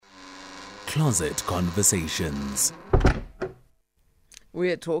Closet Conversations.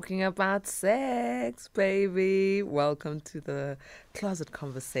 We're talking about sex, baby. Welcome to the Closet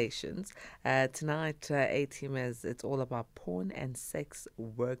Conversations. Tonight, A-Teamers, it's all about porn and sex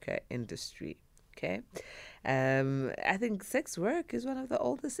worker industry. Okay. I think sex work is one of the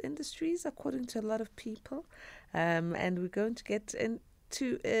oldest industries, according to a lot of people. And we're going to get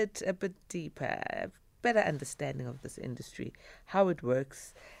into it a bit deeper, a better understanding of this industry, how it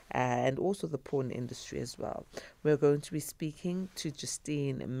works, and also the porn industry as well. We're going to be speaking to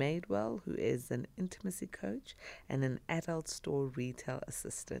Justine Maidwell, who is an intimacy coach and an adult store retail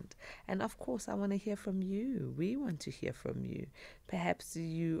assistant. And of course, I want to hear from you. We want to hear from you. Perhaps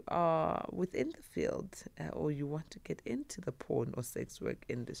you are within the field or you want to get into the porn or sex work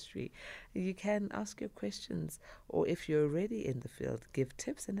industry. You can ask your questions, or if you're already in the field, give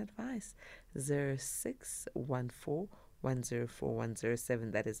tips and advice. 0614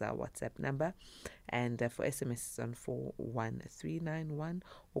 104107. That is our WhatsApp number. And for SMS on 41391,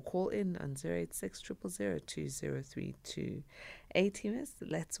 or call in on 086 2032. A-Teamers,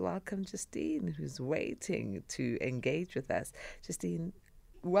 let's welcome Justine, who's waiting to engage with us. Justine,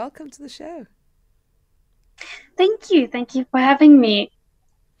 welcome to the show. Thank you. Thank you for having me.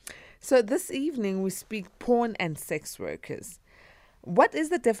 So this evening we speak porn and sex workers. What is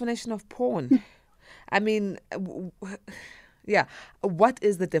the definition of porn? I mean, what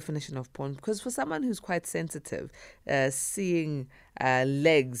is the definition of porn? Because for someone who's quite sensitive, seeing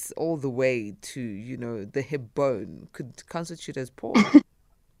legs all the way to, the hip bone could constitute as porn. Well,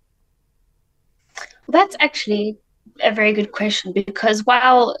 that's actually a very good question, because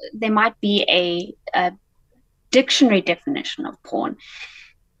while there might be a dictionary definition of porn,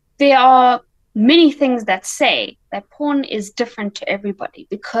 there are many things that say that porn is different to everybody,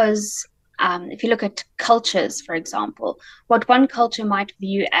 because if you look at cultures, for example, what one culture might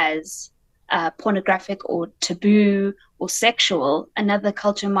view as pornographic or taboo or sexual, another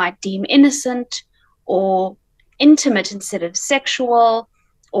culture might deem innocent or intimate instead of sexual,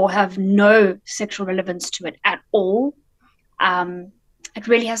 or have no sexual relevance to it at all. It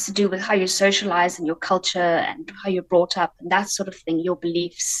really has to do with how you're socialized and your culture and how you're brought up and that sort of thing, your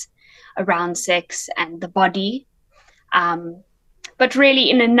beliefs around sex and the body. But really,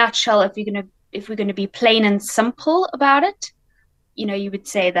 in a nutshell, if we're gonna be plain and simple about it, you would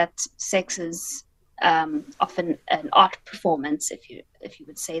say that sex is often an art performance. If you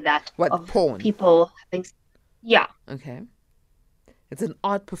would say that. What, of porn? People having, yeah. Okay. It's an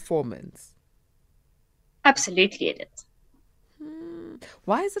art performance. Absolutely, it is.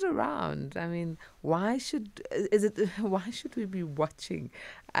 Why is it around? I mean, why should we be watching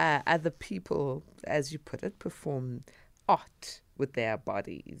other people, as you put it, perform art with their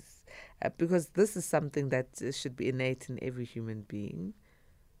bodies? Because this is something that should be innate in every human being.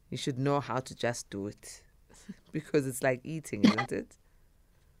 You should know how to just do it, because it's like eating, isn't it?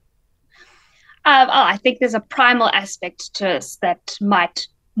 I think there's a primal aspect to us that might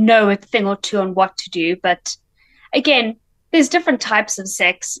know a thing or two on what to do, but again, there's different types of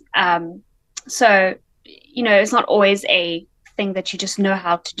sex. So, it's not always a thing that you just know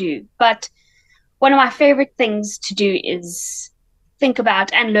how to do. But one of my favorite things to do is think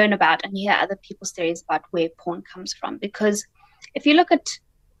about and learn about and hear other people's theories about where porn comes from. Because if you look at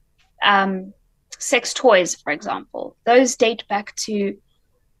sex toys, for example, those date back to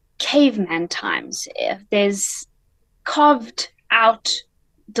caveman times. There's carved out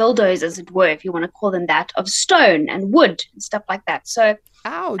dildos, as it were, if you want to call them that, of stone and wood and stuff like that. So,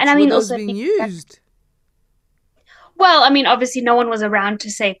 ouch, and I were mean, those also being used? Well, I mean, obviously, no one was around to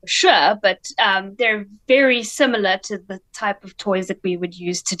say for sure, but they're very similar to the type of toys that we would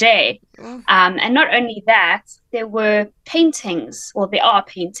use today. And not only that, there were paintings, or there are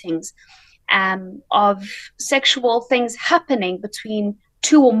paintings, of sexual things happening between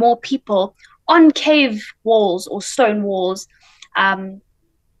two or more people on cave walls or stone walls.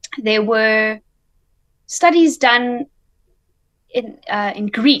 There were studies done in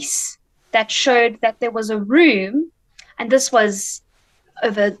Greece that showed that there was a room, and this was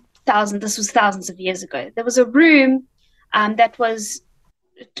thousands of years ago. There was a room that was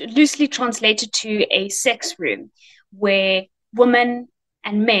loosely translated to a sex room, where women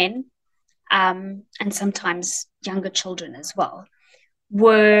and men, and sometimes younger children as well,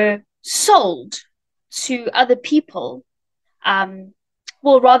 were sold to other people,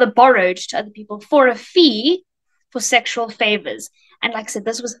 rather borrowed to other people for a fee for sexual favors. And like I said,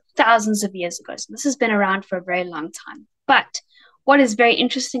 this was thousands of years ago. So this has been around for a very long time. But what is very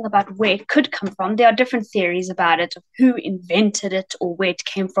interesting about where it could come from, there are different theories about it, of who invented it or where it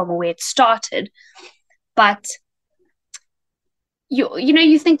came from or where it started. But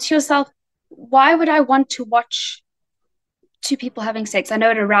you think to yourself, why would I want to watch two people having sex? I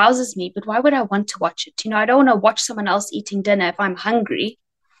know it arouses me, but why would I want to watch it? I don't want to watch someone else eating dinner if I'm hungry.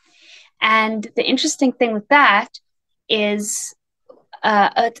 And the interesting thing with that is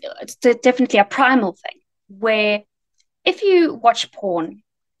it's definitely a primal thing where if you watch porn,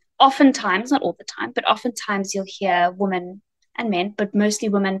 oftentimes, not all the time, but oftentimes you'll hear women and men, but mostly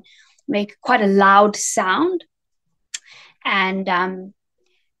women, make quite a loud sound. And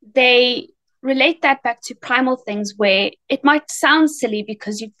they relate that back to primal things where it might sound silly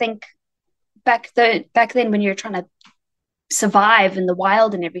because you think back then when you're trying to survive in the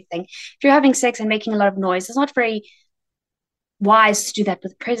wild and everything, if you're having sex and making a lot of noise, it's not very wise to do that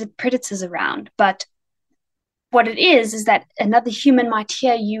with predators around. But what it is that another human might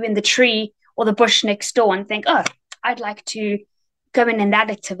hear you in the tree or the bush next door and think, oh, I'd like to go in that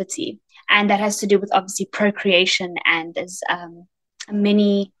activity. And that has to do with obviously procreation and as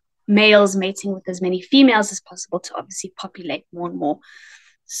many males mating with as many females as possible to obviously populate more and more.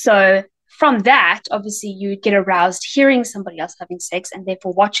 So from that, obviously, you get aroused hearing somebody else having sex and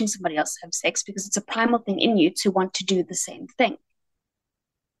therefore watching somebody else have sex because it's a primal thing in you to want to do the same thing.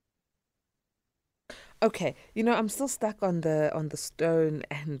 Okay, I'm still stuck on the stone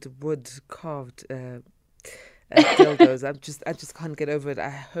and wood carved dildos. I just can't get over it. I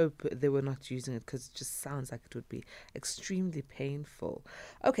hope they were not using it because it just sounds like it would be extremely painful.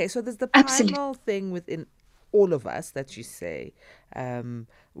 Okay, so there's the Absolutely. primal thing within all of us that you say.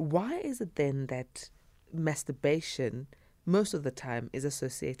 Why is it then that masturbation most of the time is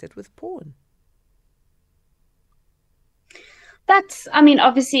associated with porn? I mean,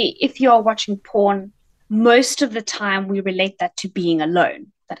 obviously, if you're watching porn, most of the time we relate that to being alone.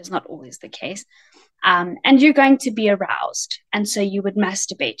 That is not always the case. And you're going to be aroused. And so you would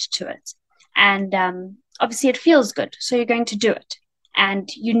masturbate to it. And obviously, it feels good. So you're going to do it. And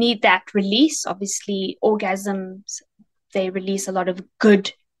you need that release. Obviously, orgasms, they release a lot of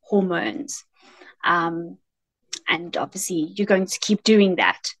good hormones. Um, and obviously, you're going to keep doing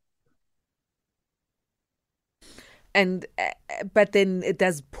that. And but then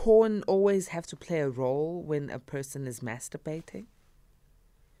does porn always have to play a role when a person is masturbating?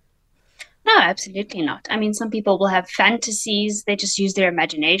 No, absolutely not. I mean, some people will have fantasies, they just use their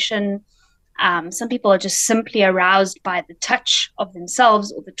imagination. Some people are just simply aroused by the touch of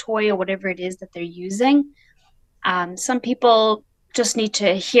themselves or the toy or whatever it is that they're using. Some people just need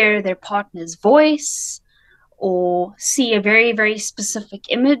to hear their partner's voice or see a very, very specific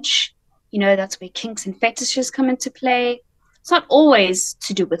image. That's where kinks and fetishes come into play. It's not always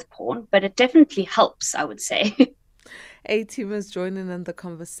to do with porn, but it definitely helps, I would say. A teamers joining in the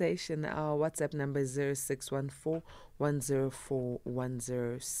conversation. Our WhatsApp number is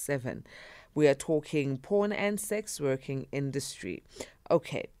 0614 We are talking porn and sex working industry.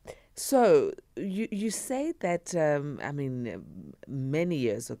 Okay. So you say that many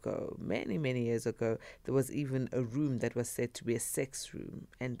years ago, many years ago, there was even a room that was said to be a sex room,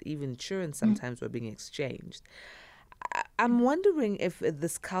 and even children sometimes were being exchanged. I'm wondering if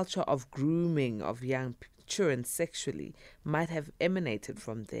this culture of grooming of young children sexually might have emanated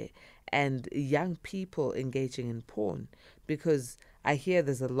from there and young people engaging in porn, because I hear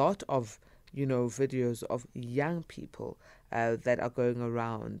there's a lot of videos of young people that are going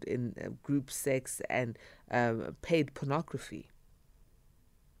around in group sex and paid pornography.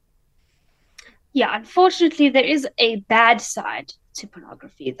 Yeah, unfortunately, there is a bad side to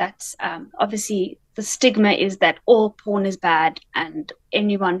pornography. That's obviously the stigma is that all porn is bad, and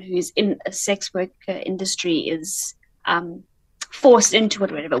anyone who's in a sex worker industry is forced into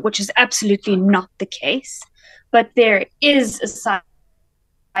it, or whatever, which is absolutely not the case. But there is a side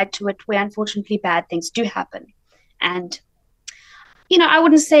to it where unfortunately bad things do happen. And I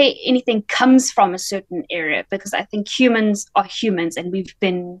wouldn't say anything comes from a certain area because I think humans are humans and we've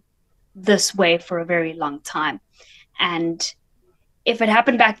been this way for a very long time. And if it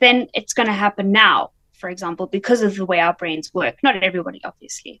happened back then, it's going to happen now, for example, because of the way our brains work. Not everybody,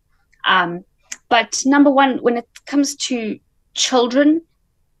 obviously. Um, but number one, when it comes to children,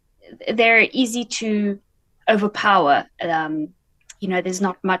 they're easy to overpower. There's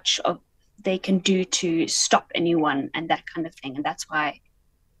not much of they can do to stop anyone and that kind of thing. And that's why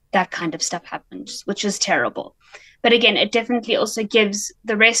that kind of stuff happens, which is terrible. But again, it definitely also gives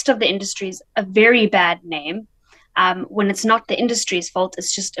the rest of the industries a very bad name when it's not the industry's fault.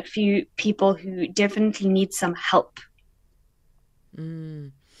 It's just a few people who definitely need some help.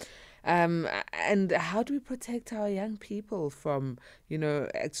 Mm. And how do we protect our young people from,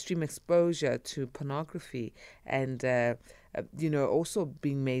 extreme exposure to pornography and, also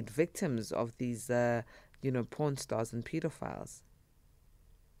being made victims of these, porn stars and pedophiles?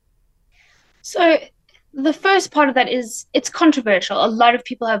 So the first part of that is it's controversial. A lot of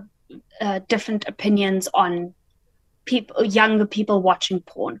people have different opinions on people, younger people watching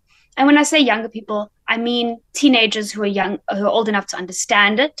porn. And when I say younger people, I mean teenagers who are young, who are old enough to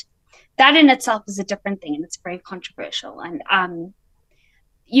understand it. That in itself is a different thing, and it's very controversial. And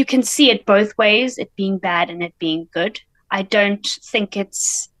you can see it both ways, it being bad and it being good. I don't think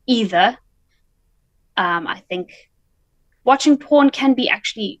it's either. I think watching porn can be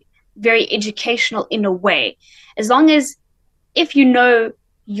actually very educational in a way, as long as if you know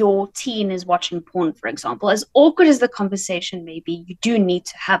your teen is watching porn, for example, as awkward as the conversation may be, you do need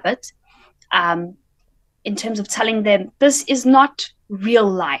to have it um, in terms of telling them this is not real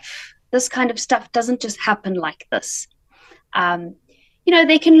life. This kind of stuff doesn't just happen like this. Um,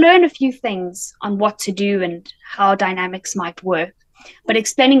 they can learn a few things on what to do and how dynamics might work. But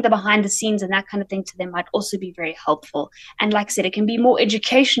explaining the behind the scenes and that kind of thing to them might also be very helpful. And like I said, it can be more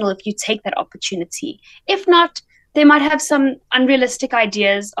educational if you take that opportunity. If not, they might have some unrealistic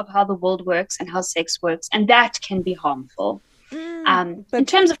ideas of how the world works and how sex works, and that can be harmful. In But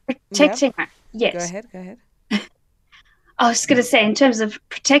terms of yeah, protecting our, go yes, ahead, go ahead. I was going to say, in terms of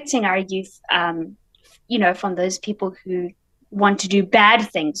protecting our youth, from those people who want to do bad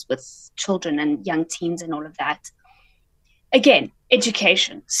things with children and young teens and all of that. Again,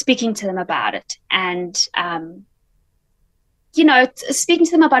 education, speaking to them about it, and speaking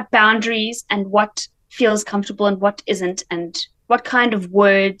to them about boundaries and what feels comfortable and what isn't, and what kind of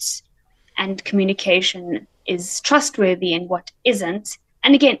words and communication is trustworthy and what isn't.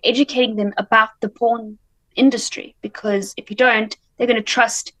 And again, educating them about the porn industry, because if you don't, they're going to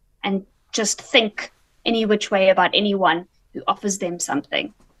trust and just think any which way about anyone who offers them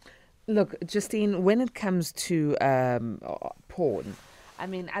something. Look, Justine, when it comes to porn, I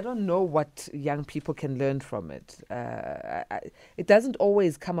mean, I don't know what young people can learn from it. It doesn't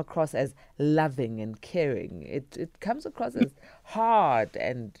always come across as loving and caring. It comes across as hard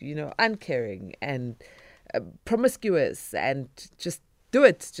and, uncaring and promiscuous and just do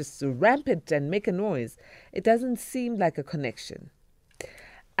it, just ramp it and make a noise. It doesn't seem like a connection.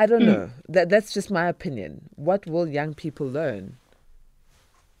 I don't Mm. know. That's just my opinion. What will young people learn?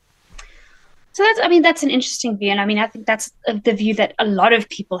 So that's an interesting view, and I mean, I think that's the view that a lot of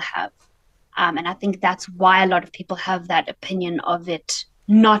people have, and I think that's why a lot of people have that opinion of it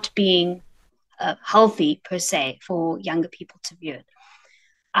not being healthy per se for younger people to view it.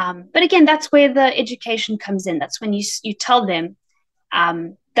 But again, that's where the education comes in. That's when you tell them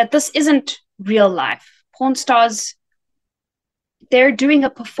that this isn't real life. Porn stars, they're doing a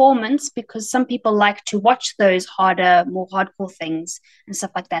performance because some people like to watch those harder, more hardcore things and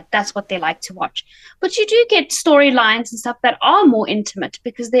stuff like that. That's what they like to watch. But you do get storylines and stuff that are more intimate,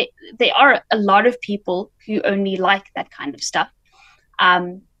 because they are a lot of people who only like that kind of stuff.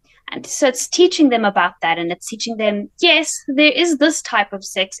 Um, and so it's teaching them about that, and it's teaching them, yes, there is this type of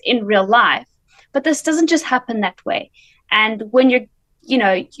sex in real life, but this doesn't just happen that way. And when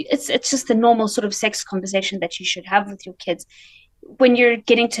it's just the normal sort of sex conversation that you should have with your kids. When you're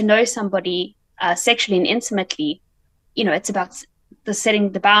getting to know somebody sexually and intimately, it's about the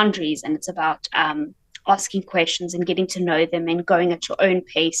setting the boundaries, and it's about asking questions and getting to know them and going at your own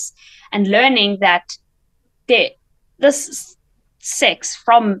pace and learning that this sex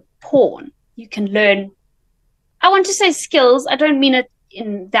from porn, you can learn. I want to say skills. I don't mean it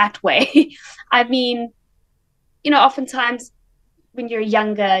in that way. I mean, oftentimes when you're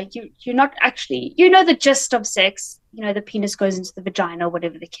younger, you're not actually, the gist of sex. The penis goes into the vagina,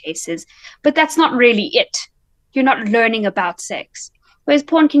 whatever the case is, but that's not really it. You're not learning about sex. Whereas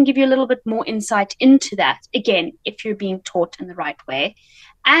porn can give you a little bit more insight into that, again, if you're being taught in the right way.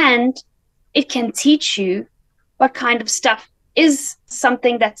 And it can teach you what kind of stuff is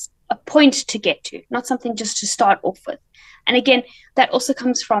something that's a point to get to, not something just to start off with. And again, that also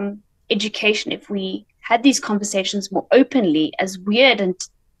comes from education. If we had these conversations more openly, as weird and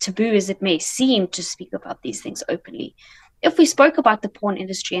taboo as it may seem to speak about these things openly, if we spoke about the porn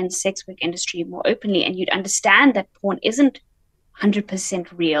industry and sex work industry more openly, and you'd understand that porn isn't 100%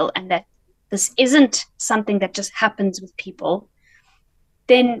 real and that this isn't something that just happens with people,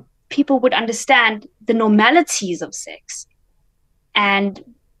 then people would understand the normalities of sex and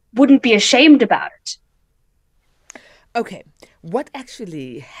wouldn't be ashamed about it. Okay, what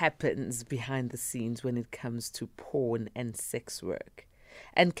actually happens behind the scenes when it comes to porn and sex work?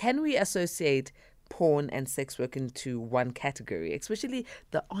 And can we associate porn and sex work into one category, especially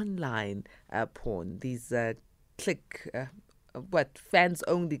the online porn, these click, what fans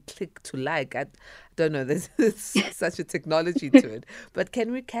only click to like? I don't know, there's such a technology to it. But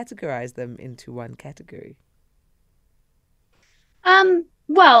can we categorize them into one category?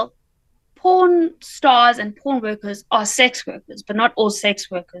 Well, porn porn stars and porn workers are sex workers, but not all sex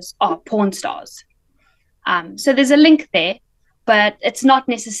workers are porn stars. So there's a link there, but it's not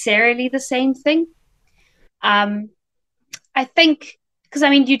necessarily the same thing. I think, because I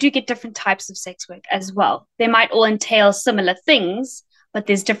mean, you do get different types of sex work as well. They might all entail similar things, but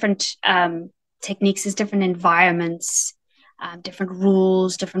there's different techniques, there's different environments, different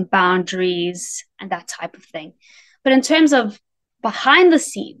rules, different boundaries, and that type of thing. But in terms of behind the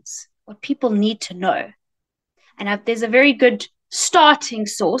scenes, what people need to know, and there's a very good starting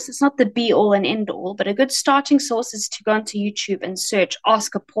source. It's not the be all and end all, but a good starting source is to go onto YouTube and search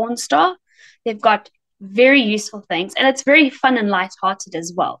Ask a Porn Star. They've got very useful things, and it's very fun and lighthearted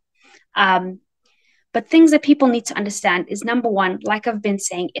as well. But things that people need to understand is, number one, like I've been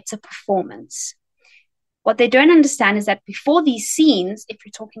saying, it's a performance. What they don't understand is that before these scenes, if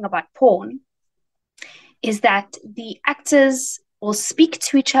you're talking about porn, is that the actors will speak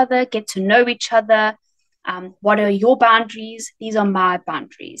to each other, get to know each other. What are your boundaries? These are my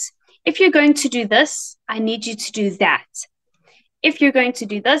boundaries. If you're going to do this, I need you to do that. If you're going to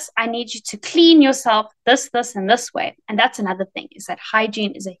do this, I need you to clean yourself this, and this way. And that's another thing, is that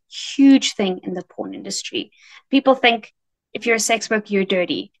hygiene is a huge thing in the porn industry. People think if you're a sex worker, you're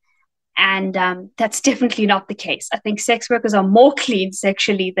dirty. And that's definitely not the case. I think sex workers are more clean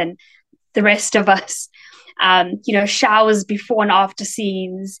sexually than the rest of us. Showers before and after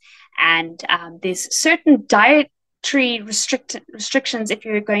scenes. And there's certain dietary restrictions if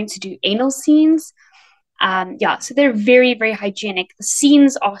you're going to do anal scenes. So they're very, very hygienic. The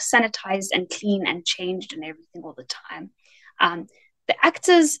scenes are sanitized and clean and changed and everything all the time. The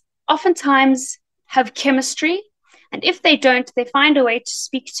actors oftentimes have chemistry, and if they don't, they find a way to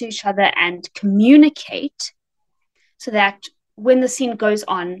speak to each other and communicate so that when the scene goes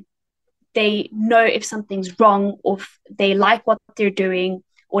on, they know if something's wrong or if they like what they're doing,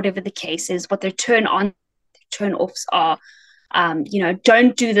 whatever the case is, what their turn-offs are.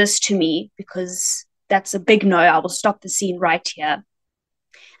 Don't do this to me because that's a big no. I will stop the scene right here.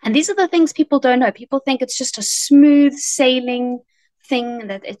 And these are the things people don't know. People think it's just a smooth sailing thing,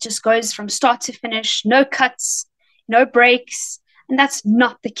 that it just goes from start to finish, no cuts, no breaks. And that's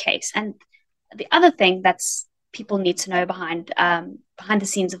not the case. And the other thing that's people need to know behind the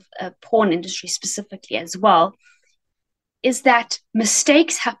scenes of porn industry specifically as well is that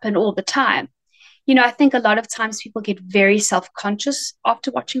mistakes happen all the time. I think a lot of times people get very self-conscious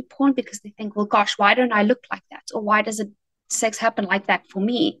after watching porn because they think, well, gosh, why don't I look like that? Or why does sex happen like that for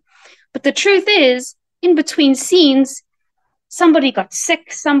me? But the truth is, in between scenes, somebody got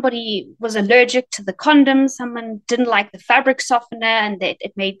sick, somebody was allergic to the condom, someone didn't like the fabric softener and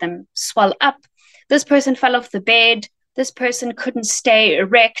it made them swell up. This person fell off the bed. This person couldn't stay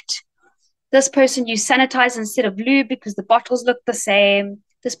erect. This person used sanitizer instead of lube because the bottles looked the same.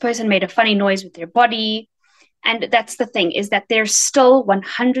 This person made a funny noise with their body. And that's the thing, is that they're still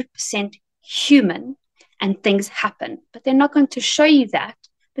 100% human and things happen. But they're not going to show you that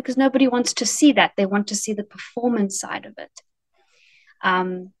because nobody wants to see that. They want to see the performance side of it.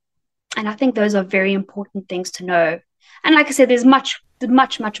 And I think those are very important things to know. And like I said, there's much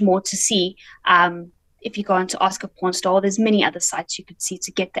more to see. If you go on to Ask a Porn Star, there's many other sites you could see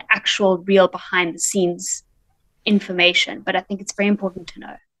to get the actual real behind the scenes information. But I think it's very important to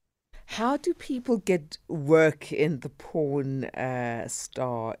know. How do people get work in the porn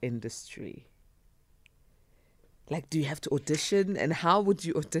star industry? Like, do you have to audition? And how would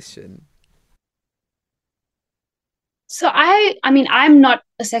you audition? So I'm not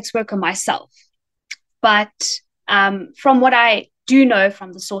a sex worker myself, but from what I do know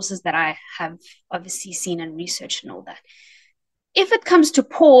from the sources that I have obviously seen and researched and all that, if it comes to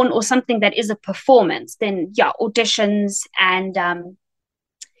porn or something that is a performance, then auditions and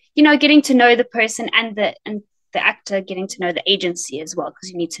getting to know the person and the actor, getting to know the agency as well,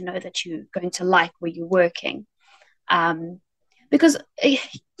 because you need to know that you're going to like where you're working. Because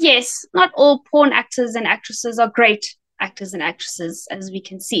yes, not all porn actors and actresses are great actors and actresses, as we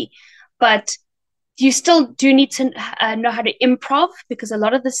can see, but you still do need to know how to improv, because a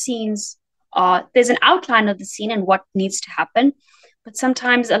lot of the scenes there's an outline of the scene and what needs to happen, but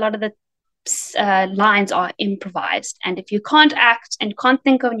sometimes a lot of the lines are improvised, and if you can't act and can't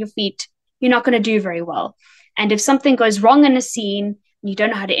think on your feet, you're not going to do very well. And if something goes wrong in a scene and you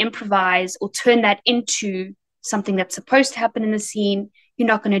don't know how to improvise or turn that into something that's supposed to happen in the scene, you're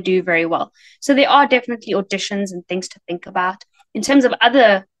not going to do very well. So there are definitely auditions and things to think about. In terms of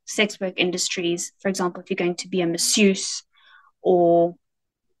other sex work industries, for example, if you're going to be a masseuse or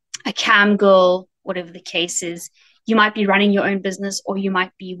a cam girl, whatever the case is, you might be running your own business, or you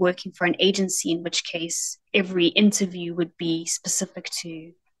might be working for an agency, in which case every interview would be specific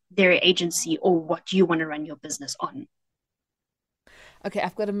to their agency or what you want to run your business on. Okay,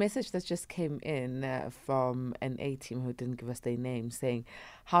 I've got a message that just came in from an A team who didn't give us their name saying,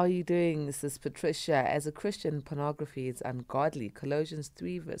 "How are you doing? This is Patricia. As a Christian, pornography is ungodly. Colossians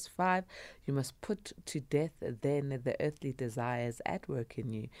 3, verse 5, you must put to death then the earthly desires at work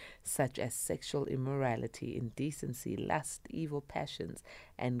in you, such as sexual immorality, indecency, lust, evil passions,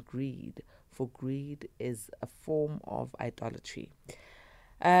 and greed. For greed is a form of idolatry."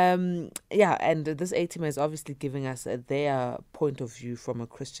 Yeah, and this ATM is obviously giving us their point of view from a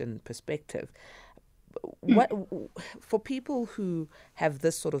Christian perspective. What for people who have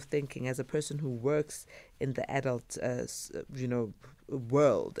this sort of thinking, as a person who works in the adult,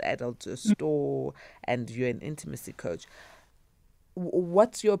 world, adult store, and you're an intimacy coach,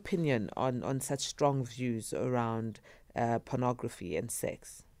 what's your opinion on such strong views around pornography and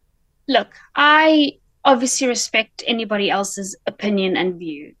sex? Look, I obviously respect anybody else's opinion and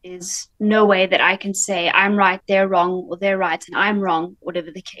view. There's no way that I can say I'm right, they're wrong, or they're right and I'm wrong,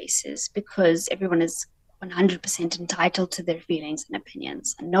 whatever the case is, because everyone is 100% entitled to their feelings and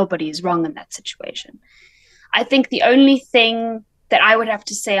opinions, and nobody is wrong in that situation. I think the only thing that I would have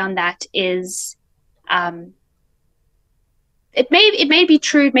to say on that is it may be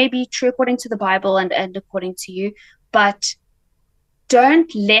true, it may be true according to the Bible and according to you, but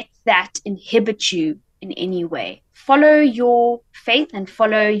don't let that inhibit you in any way. Follow your faith and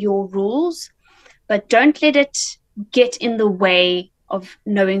follow your rules, but don't let it get in the way of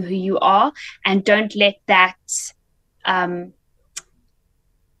knowing who you are, and don't let that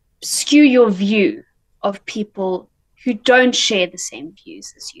skew your view of people who don't share the same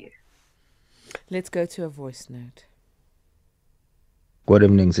views as you. Let's go to a voice note. Good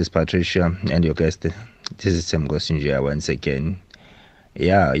evening, this is Patricia and your guest. This is Sam Gosinjia once again.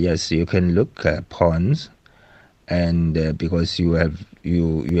 Yeah, yes, you can look at porns, and because you have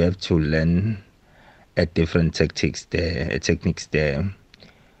to learn at different techniques there,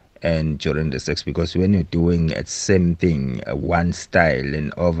 and during the sex, because when you're doing a same thing, one style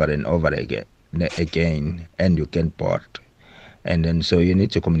and over again, and you get bored, and then so you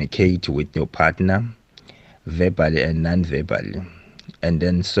need to communicate with your partner verbally and non-verbally, and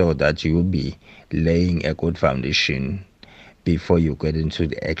then so that you'll be laying a good foundation before you get into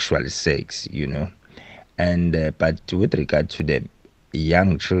the actual sex, and but with regard to the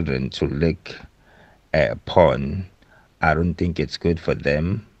young children to look porn, I don't think it's good for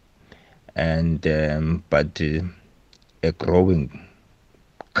them, and but a growing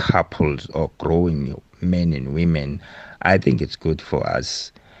couples or growing men and women, I think it's good for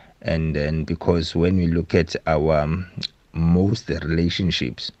us. And then because when we look at our most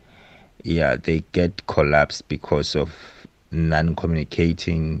relationships, yeah, they get collapsed because of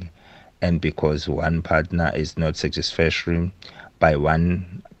non-communicating, and because one partner is not satisfactory by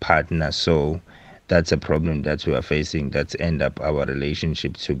one partner. So that's a problem that we are facing, that's end up our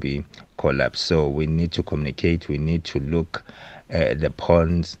relationship to be collapsed. So we need to communicate, we need to look at the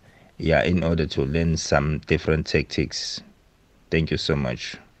pawns, yeah, in order to learn some different tactics. Thank you so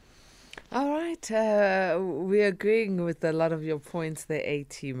much. All right, we're agreeing with a lot of your points there,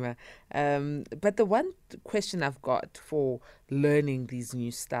 A-Teamer. But the one question I've got for learning these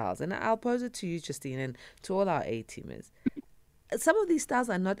new styles, and I'll pose it to you, Justine, and to all our A-Teamers. Some of these styles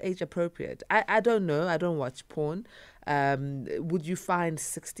are not age appropriate. I don't know. I don't watch porn. Would you find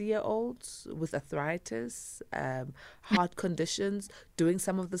 60-year-olds with arthritis, heart conditions, doing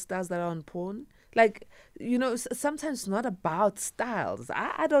some of the styles that are on porn? Like, sometimes it's not about styles.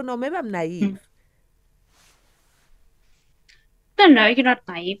 I don't know. Maybe I'm naive. No, you're not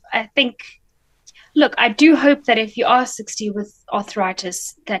naive. I think, look, I do hope that if you are 60 with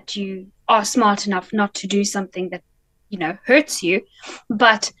arthritis, that you are smart enough not to do something that, hurts you.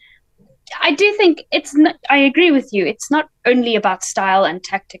 But I do think I agree with you. It's not only about style and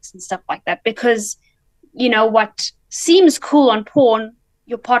tactics and stuff like that, because, what seems cool on porn,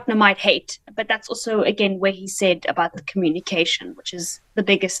 your partner might hate. But that's also, again, where he said about the communication, which is the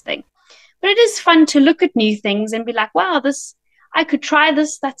biggest thing. But it is fun to look at new things and be like, wow, I could try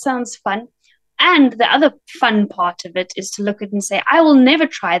this. That sounds fun. And the other fun part of it is to look at and say, I will never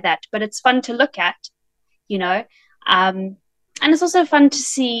try that, but it's fun to look at, and it's also fun to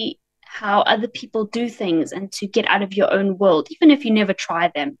see how other people do things and to get out of your own world, even if you never try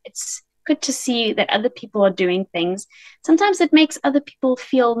them. It's good to see that other people are doing things. Sometimes it makes other people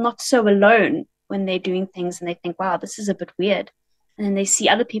feel not so alone when they're doing things and they think, wow, this is a bit weird. And then they see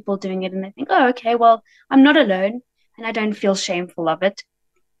other people doing it and they think, oh, okay, well, I'm not alone and I don't feel shameful of it.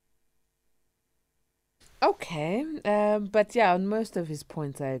 Okay, but yeah, on most of his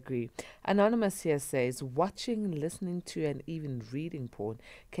points, I agree. Anonymous here says watching, listening to, and even reading porn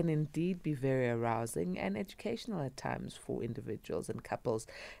can indeed be very arousing and educational at times for individuals and couples.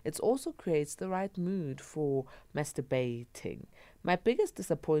 It also creates the right mood for masturbating. My biggest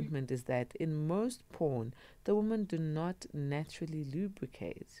disappointment is that in most porn, the women do not naturally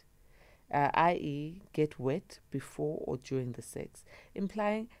lubricate, i.e., get wet before or during the sex,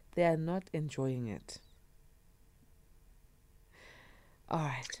 implying they are not enjoying it. All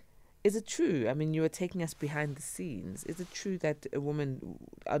right. Is it true? I mean, you were taking us behind the scenes. Is it true that women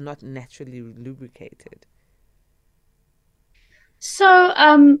are not naturally lubricated? So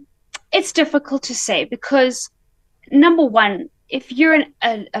it's difficult to say because number one, if you're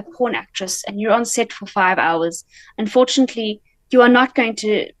a porn actress and you're on set for 5 hours, unfortunately, you are not going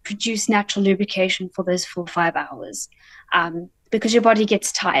to produce natural lubrication for those full 5 hours because your body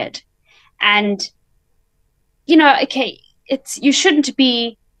gets tired. And, okay, you shouldn't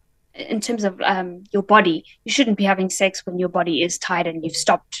be, in terms of your body, you shouldn't be having sex when your body is tired and you've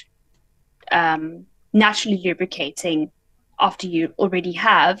stopped naturally lubricating after you already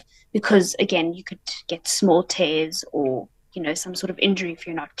have, because again, you could get small tears or some sort of injury if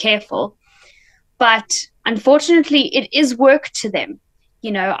you're not careful. But unfortunately, it is work to them.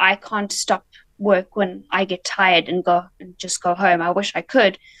 I can't stop work when I get tired and just go home. I wish I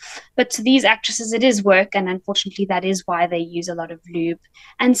could, but to these actresses it is work, and unfortunately that is why they use a lot of lube.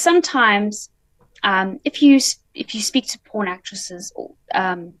 And sometimes if you speak to porn actresses,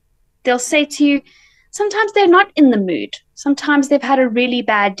 they'll say to you, sometimes they're not in the mood. Sometimes they've had a really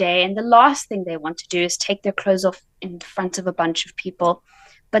bad day, and the last thing they want to do is take their clothes off in front of a bunch of people.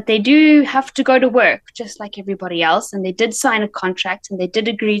 But they do have to go to work just like everybody else, and they did sign a contract and they did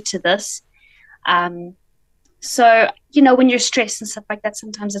agree to this. So, when you're stressed and stuff like that,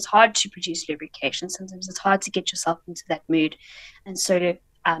 sometimes it's hard to produce lubrication. Sometimes it's hard to get yourself into that mood. And so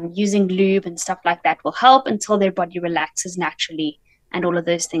using lube and stuff like that will help until their body relaxes naturally and all of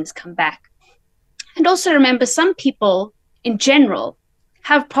those things come back. And also remember, some people in general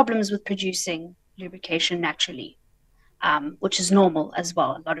have problems with producing lubrication naturally, which is normal as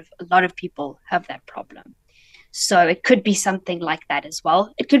well. A lot of people have that problem. So it could be something like that as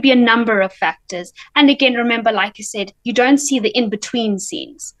well. It could be a number of factors. And again, remember, like I said, you don't see the in-between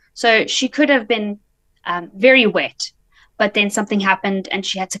scenes. So she could have been very wet, but then something happened and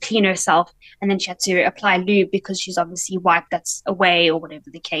she had to clean herself, and then she had to apply lube because she's obviously wiped that's away or whatever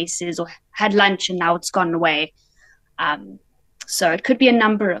the case is, or had lunch and now it's gone away. So it could be a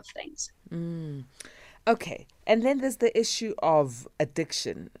number of things. Okay. And then there's the issue of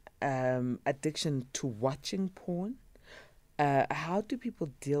addiction. Addiction to watching porn. How do people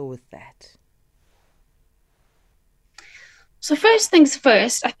deal with that? So first things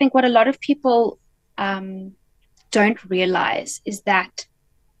first, I think what a lot of people don't realize is that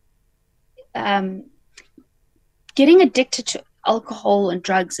getting addicted to alcohol and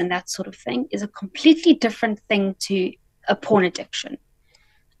drugs and that sort of thing is a completely different thing to a porn addiction.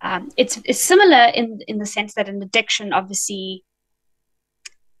 It's similar in the sense that an addiction, obviously,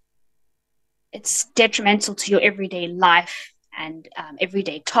 it's detrimental to your everyday life and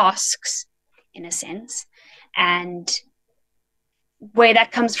everyday tasks, in a sense. And where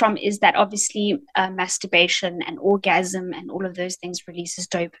that comes from is that obviously masturbation and orgasm and all of those things releases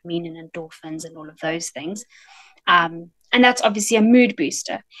dopamine and endorphins and all of those things. And that's obviously a mood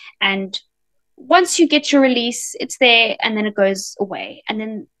booster. And once you get your release, it's there and then it goes away. And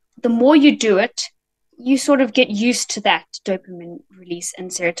then the more you do it, you sort of get used to that dopamine release and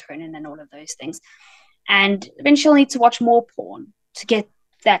serotonin and all of those things. And eventually you'll need to watch more porn to get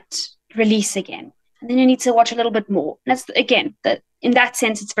that release again. And then you need to watch a little bit more. And that's, again, in that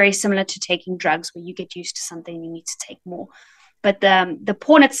sense, it's very similar to taking drugs, where you get used to something and you need to take more. But the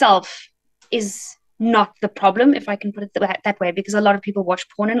porn itself is not the problem, if I can put it that way, because a lot of people watch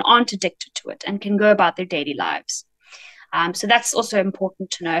porn and aren't addicted to it and can go about their daily lives. So that's also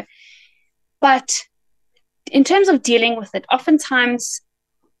important to know. But in terms of dealing with it, oftentimes,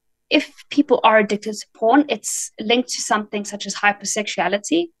 if people are addicted to porn, it's linked to something such as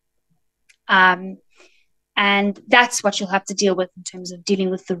hypersexuality. And that's what you'll have to deal with in terms of dealing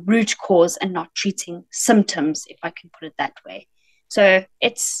with the root cause and not treating symptoms, if I can put it that way. So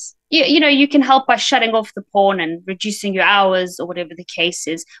it's, you can help by shutting off the porn and reducing your hours or whatever the case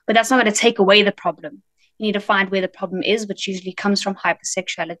is, but that's not going to take away the problem. You need to find where the problem is, which usually comes from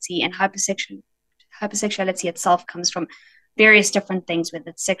hypersexuality, and hypersexuality itself comes from various different things, whether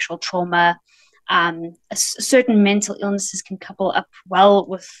it's sexual trauma, certain mental illnesses can couple up well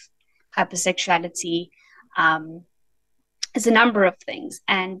with hypersexuality. There's a number of things,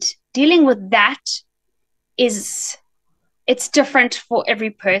 and dealing with that it's different for every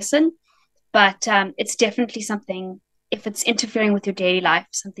person, but it's definitely something, if it's interfering with your daily life,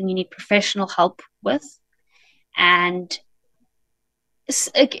 something you need professional help with. And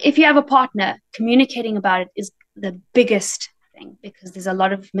if you have a partner, communicating about it is the biggest thing, because there's a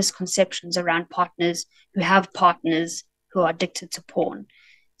lot of misconceptions around partners who have partners who are addicted to porn.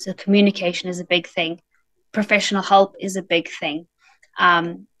 So communication is a big thing. Professional help is a big thing.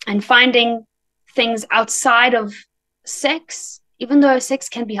 And finding things outside of sex, even though sex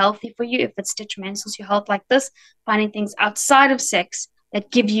can be healthy for you, if it's detrimental to your health like this, finding things outside of sex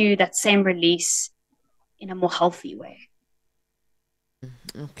that give you that same release in a more healthy way.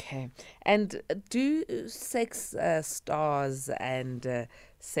 Okay. And do sex stars and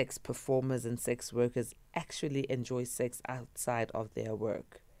sex performers and sex workers actually enjoy sex outside of their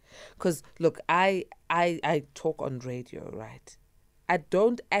work? Because look, I talk on radio, right? I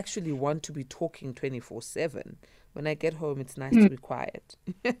don't actually want to be talking 24/7. When I get home, it's nice to be quiet.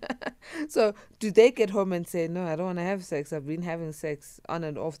 So do they get home and say, no, I don't want to have sex. I've been having sex on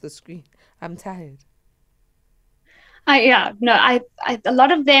and off the screen. I'm tired. A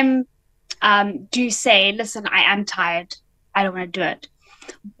lot of them do say, listen, I am tired. I don't want to do it.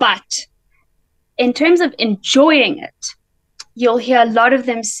 But in terms of enjoying it, you'll hear a lot of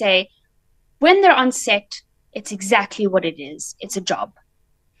them say, when they're on set, it's exactly what it is. It's a job.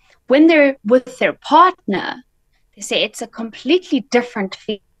 When they're with their partner, they say it's a completely different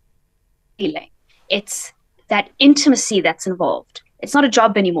feeling. It's that intimacy that's involved. It's not a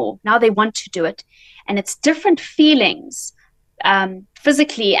job anymore. Now they want to do it. And it's different feelings,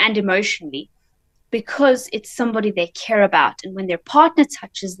 physically and emotionally, because it's somebody they care about. And when their partner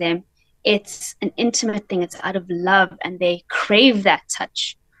touches them, it's an intimate thing. It's out of love, and they crave that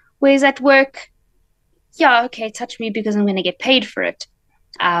touch. Whereas at work, yeah, okay, touch me because I'm going to get paid for it.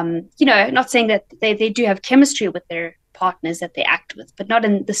 Not saying that they do have chemistry with their partners that they act with, but not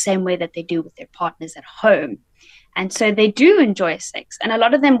in the same way that they do with their partners at home. And so they do enjoy sex. And a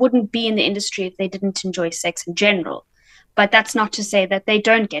lot of them wouldn't be in the industry if they didn't enjoy sex in general. But that's not to say that they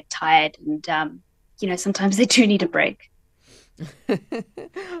don't get tired. And, sometimes they do need a break.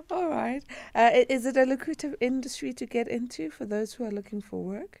 All right. Is it a lucrative industry to get into for those who are looking for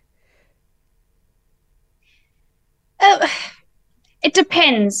work? It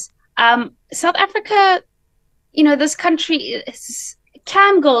depends. South Africa, this country is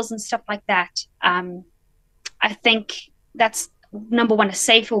cam girls and stuff like that. I think that's number one, a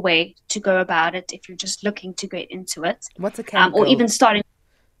safer way to go about it if you're just looking to get into it. What's a cam girl? Or even starting.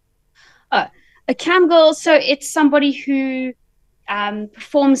 A cam girl, so it's somebody who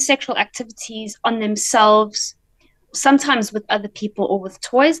performs sexual activities on themselves, sometimes with other people or with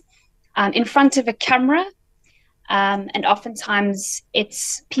toys, in front of a camera. And oftentimes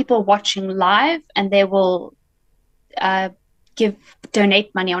it's people watching live, and they will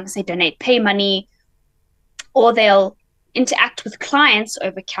donate money. I want to say donate, pay money, or they'll interact with clients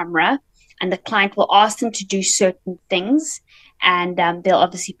over camera, and the client will ask them to do certain things, and they'll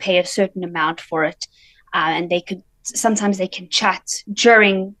obviously pay a certain amount for it. And sometimes they can chat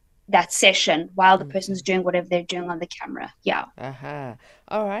during that session while the person's doing whatever they're doing on the camera. Yeah.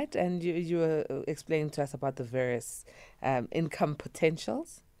 All right. And you were explaining to us about the various income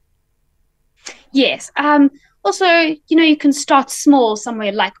potentials. Yes. Also, you can start small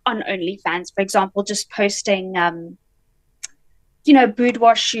somewhere like on OnlyFans, for example, just posting,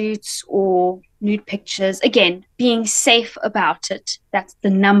 boudoir shoots or nude pictures. Again, being safe about it. That's the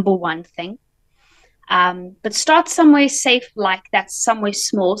number one thing. But start somewhere safe like that, somewhere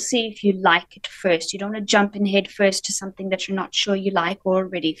small. See if you like it first. You don't want to jump in head first to something that you're not sure you like or are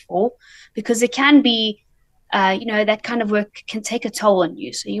ready for, because it can be, that kind of work can take a toll on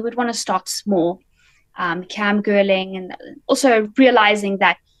you. So you would want to start small, cam girling, and also realizing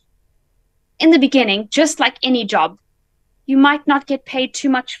that in the beginning, just like any job, you might not get paid too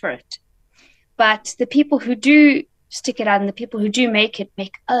much for it. But the people who do stick it out and the people who do make it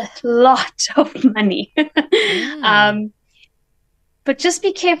make a lot of money. But just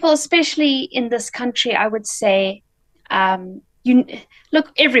be careful, especially in this country. I would say, you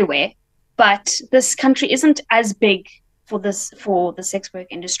look everywhere, but this country isn't as big for the sex work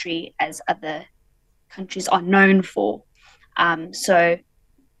industry as other countries are known for. So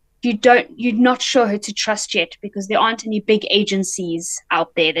you're not sure who to trust yet, because there aren't any big agencies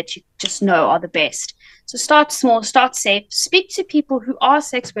out there that you just know are the best. So start small, start safe, speak to people who are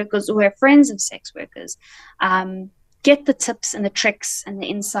sex workers or who are friends of sex workers. Get the tips and the tricks and the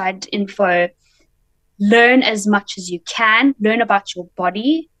inside info. Learn as much as you can. Learn about your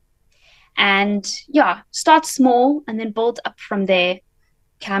body. And start small and then build up from there.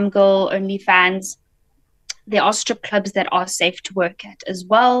 Camgirl, OnlyFans. There are strip clubs that are safe to work at as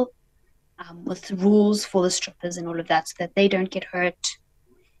well, with rules for the strippers and all of that so that they don't get hurt.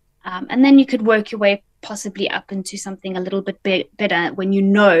 And then you could work your way possibly up into something a little bit better when you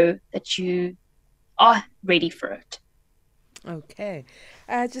know that you are ready for it. Okay.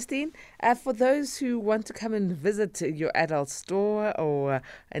 Justine, for those who want to come and visit your adult store or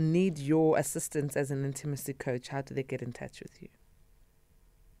need your assistance as an intimacy coach, how do they get in touch with you?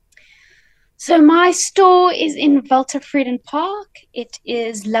 So my store is in Walter Freden Park. It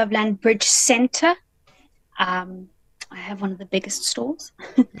is Loveland Bridge Center. I have one of the biggest stores.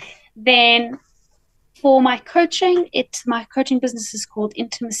 Then for my coaching, my coaching business is called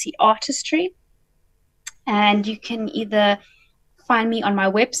Intimacy Artistry. And you can either find me on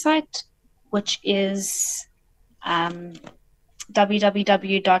my website, which is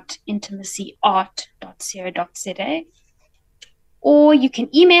www.intimacyart.co.za, or you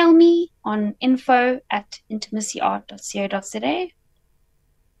can email me on info@intimacyart.co.za.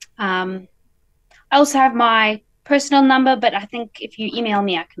 I also have my personal number, but I think if you email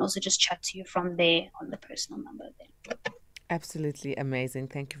me, I can also just chat to you from there on the personal number there. Absolutely amazing.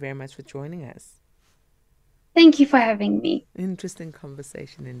 Thank you very much for joining us. Thank you for having me. Interesting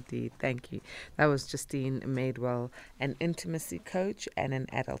conversation indeed. Thank you. That was Justine Maidwell, an intimacy coach and an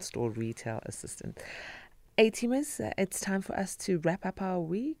adult store retail assistant. A-teamers, it's time for us to wrap up our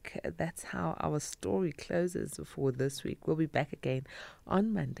week. That's how our story closes for this week. We'll be back again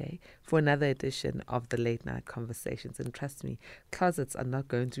on Monday for another edition of the Late Night Conversations. And trust me, closets are not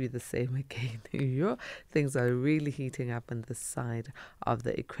going to be the same again. Things are really heating up on this side of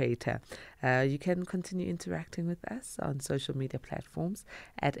the equator. You can continue interacting with us on social media platforms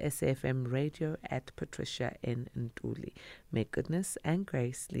at SAFM Radio, at Patricia N. Nduli. May goodness and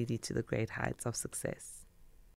grace lead you to the great heights of success.